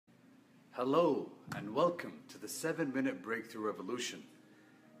Hello and welcome to the 7-Minute Breakthrough Revolution.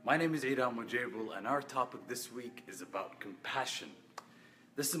 My name is Haider Almujaibel and our topic this week is about compassion.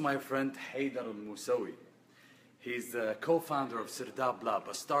 This is my friend Haider Al-Mosawi. He's the co-founder of Sirdab Lab,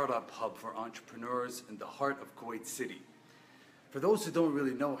 a startup hub for entrepreneurs in the heart of Kuwait City. For those who don't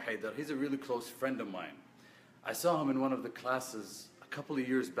really know Haider, he's a really close friend of mine. I saw him in one of the classes a couple of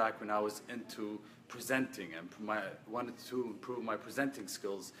years back when I was into presenting and wanted to improve my presenting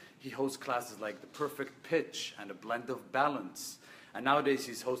skills. He hosts classes like The Perfect Pitch and A Blend of Balance. And nowadays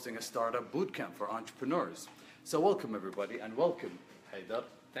he's hosting a startup bootcamp for entrepreneurs. So welcome everybody, and welcome Haider.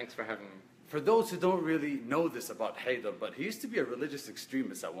 Thanks for having me. For those who don't really know this about Haider, but he used to be a religious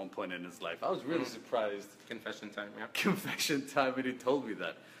extremist at one point in his life. I was really surprised. Confession time, yeah. Confession time when he told me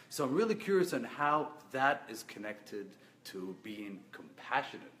that. So I'm really curious on how that is connected to being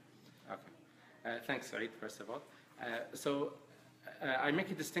compassionate. Okay. Thanks, Saeed, first of all. I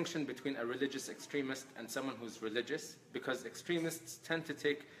make a distinction between a religious extremist and someone who's religious, because extremists tend to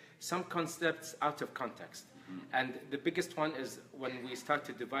take some concepts out of context. And the biggest one is when we start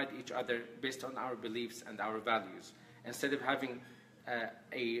to divide each other based on our beliefs and our values. Instead of having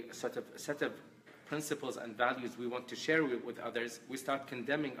a sort of set of principles and values we want to share with others, we start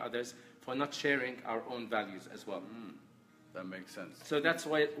condemning others for not sharing our own values as well. That makes sense. So that's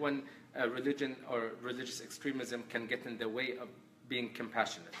why when religion or religious extremism can get in the way of being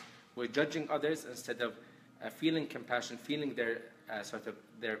compassionate. We're judging others instead of feeling compassion, feeling their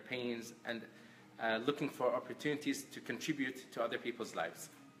their pains, and looking for opportunities to contribute to other people's lives.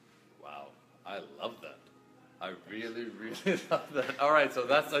 Wow, I love that. I really, really love that. All right, so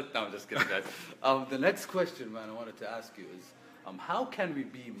that's it. No, I'm just kidding, guys. The next question, man, I wanted to ask you is, how can we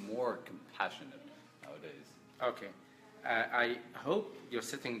be more compassionate nowadays? Okay. I hope you're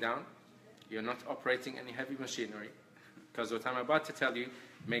sitting down, you're not operating any heavy machinery, because what I'm about to tell you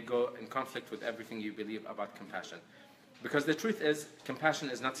may go in conflict with everything you believe about compassion. Because the truth is,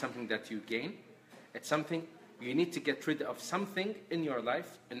 compassion is not something that you gain. It's something you need to get rid of something in your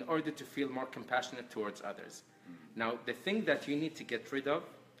life in order to feel more compassionate towards others. Now, the thing that you need to get rid of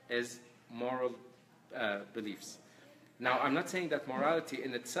is moral beliefs. Now, I'm not saying that morality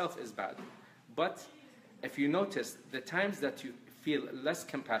in itself is bad, but if you notice, the times that you feel less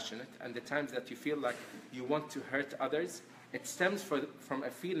compassionate and the times that you feel like you want to hurt others, it stems from a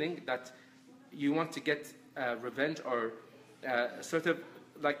feeling that you want to get revenge or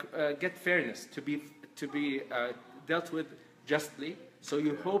get fairness, to be dealt with justly. So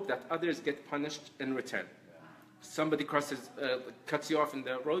you hope that others get punished in return. Somebody cuts you off in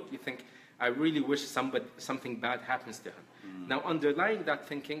the road, you think, I really wish something bad happens to him. Now, underlying that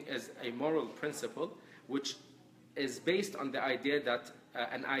thinking is a moral principle, which is based on the idea that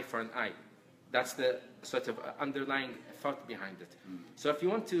an eye for an eye. That's the sort of underlying thought behind it. So if you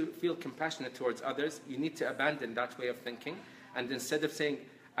want to feel compassionate towards others, you need to abandon that way of thinking. And instead of saying,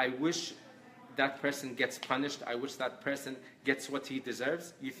 I wish that person gets punished, I wish that person gets what he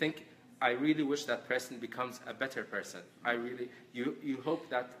deserves, you think, I really wish that person becomes a better person. You hope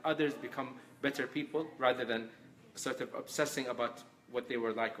that others become better people rather than sort of obsessing about what they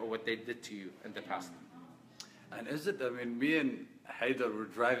were like or what they did to you in the past. And is it, me and Haider were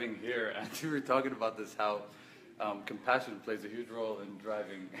driving here and we were talking about this, how compassion plays a huge role in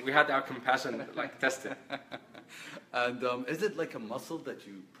driving. We had our compassion tested. And is it like a muscle that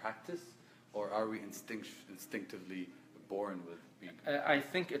you practice, or are we instinctively born with being? I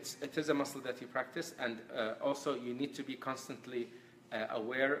think it is a muscle that you practice, and also you need to be constantly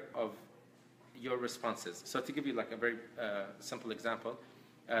aware of your responses. So to give you a very simple example,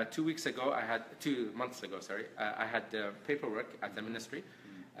 2 months ago, I had paperwork at the ministry,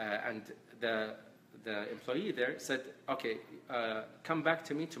 and the employee there said, okay, come back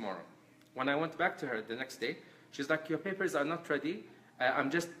to me tomorrow. When I went back to her the next day, she's like, your papers are not ready.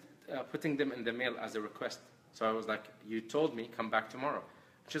 I'm just putting them in the mail as a request. So I was like, you told me come back tomorrow.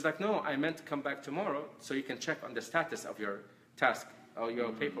 She's like, no, I meant come back tomorrow so you can check on the status of your task or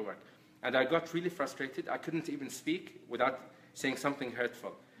your paperwork. And I got really frustrated. I couldn't even speak without saying something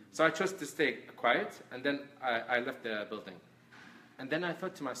hurtful. So I chose to stay quiet, and then I left the building. And then I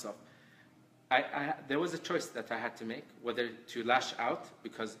thought to myself, there was a choice that I had to make, whether to lash out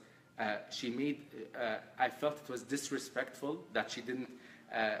because I felt it was disrespectful that she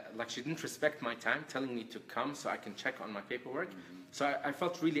didn't respect my time, telling me to come so I can check on my paperwork. So I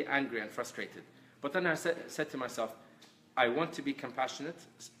felt really angry and frustrated. But then I said to myself, I want to be compassionate,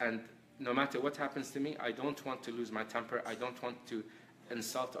 and no matter what happens to me, I don't want to lose my temper. I don't want to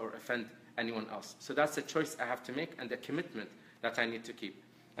insult or offend anyone else. So that's a choice I have to make and a commitment that I need to keep.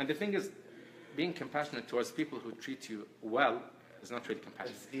 And the thing is, being compassionate towards people who treat you well is not really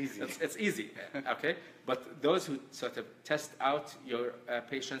compassion. It's easy. It's easy, okay? But those who sort of test out your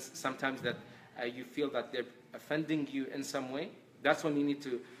patients, sometimes that you feel that they're offending you in some way, that's when you need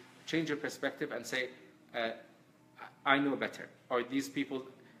to change your perspective and say, I know better, or these people,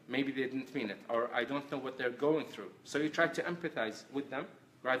 maybe they didn't mean it, or I don't know what they're going through. So you try to empathize with them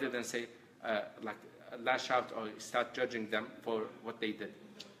rather than say, lash out or start judging them for what they did.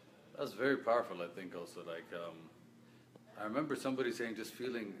 That's very powerful, I think, also. Like, I remember somebody saying, just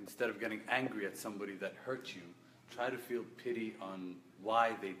feeling, instead of getting angry at somebody that hurt you, try to feel pity on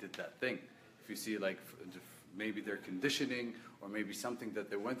why they did that thing. If you see, like, maybe their conditioning or maybe something that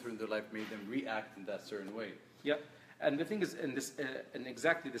they went through in their life made them react in that certain way. Yeah, and the thing is, in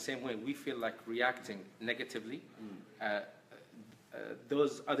exactly the same way, we feel like reacting negatively.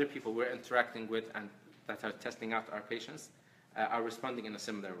 Those other people we're interacting with and that are testing out our patients are responding in a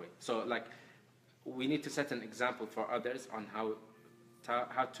similar way. So, like, we need to set an example for others on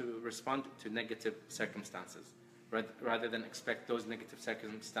how to respond to negative circumstances, rather than expect those negative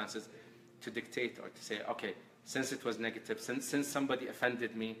circumstances to dictate or to say, okay, since it was negative, since somebody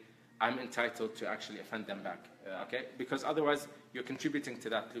offended me, I'm entitled to actually offend them back. Yeah. Okay? Because otherwise, you're contributing to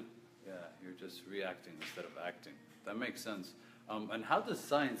that loop. Yeah, you're just reacting instead of acting. That makes sense. And how does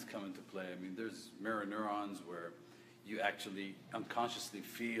science come into play? I mean, there's mirror neurons where you actually unconsciously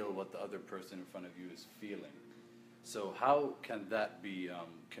feel what the other person in front of you is feeling. So how can that be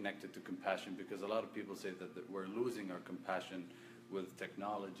connected to compassion? Because a lot of people say that we're losing our compassion with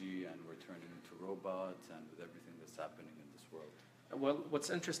technology and we're turning into robots and with everything that's happening in this world. Well, what's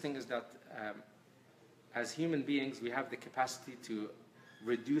interesting is that as human beings, we have the capacity to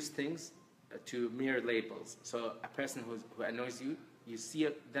reduce things to mere labels. So a person who annoys you, you see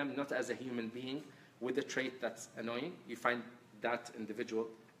them not as a human being with a trait that's annoying. You find that individual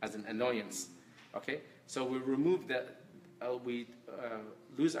as an annoyance. Okay? So we remove we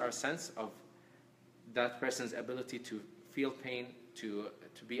lose our sense of that person's ability to feel pain, to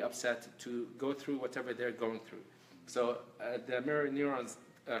be upset, to go through whatever they're going through. So the mirror neurons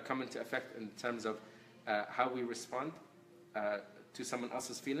come into effect in terms of how we respond to someone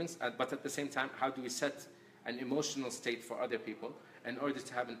else's feelings, but at the same time, how do we set an emotional state for other people in order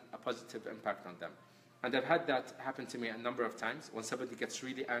to have a positive impact on them. And I've had that happen to me a number of times when somebody gets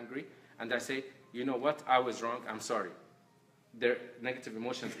really angry and I say, you know what, I was wrong, I'm sorry. Their negative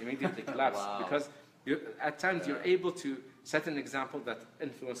emotions immediately collapse. Wow. Because at times you're able to set an example that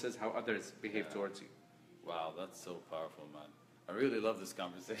influences how others behave towards you. Wow, that's so powerful, man. I really love this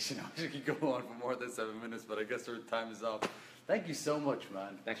conversation. I wish we could go on for more than 7 minutes, but I guess our time is up. Thank you so much,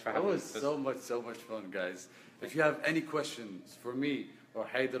 man. Thanks for having me. That was so much fun, guys. If you have any questions for me or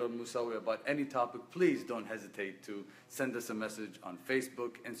Haider Al-Mosawi about any topic, please don't hesitate to send us a message on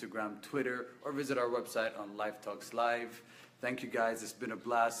Facebook, Instagram, Twitter, or visit our website on Life Talks Live. Thank you, guys. It's been a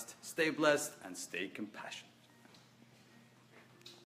blast. Stay blessed and stay compassionate.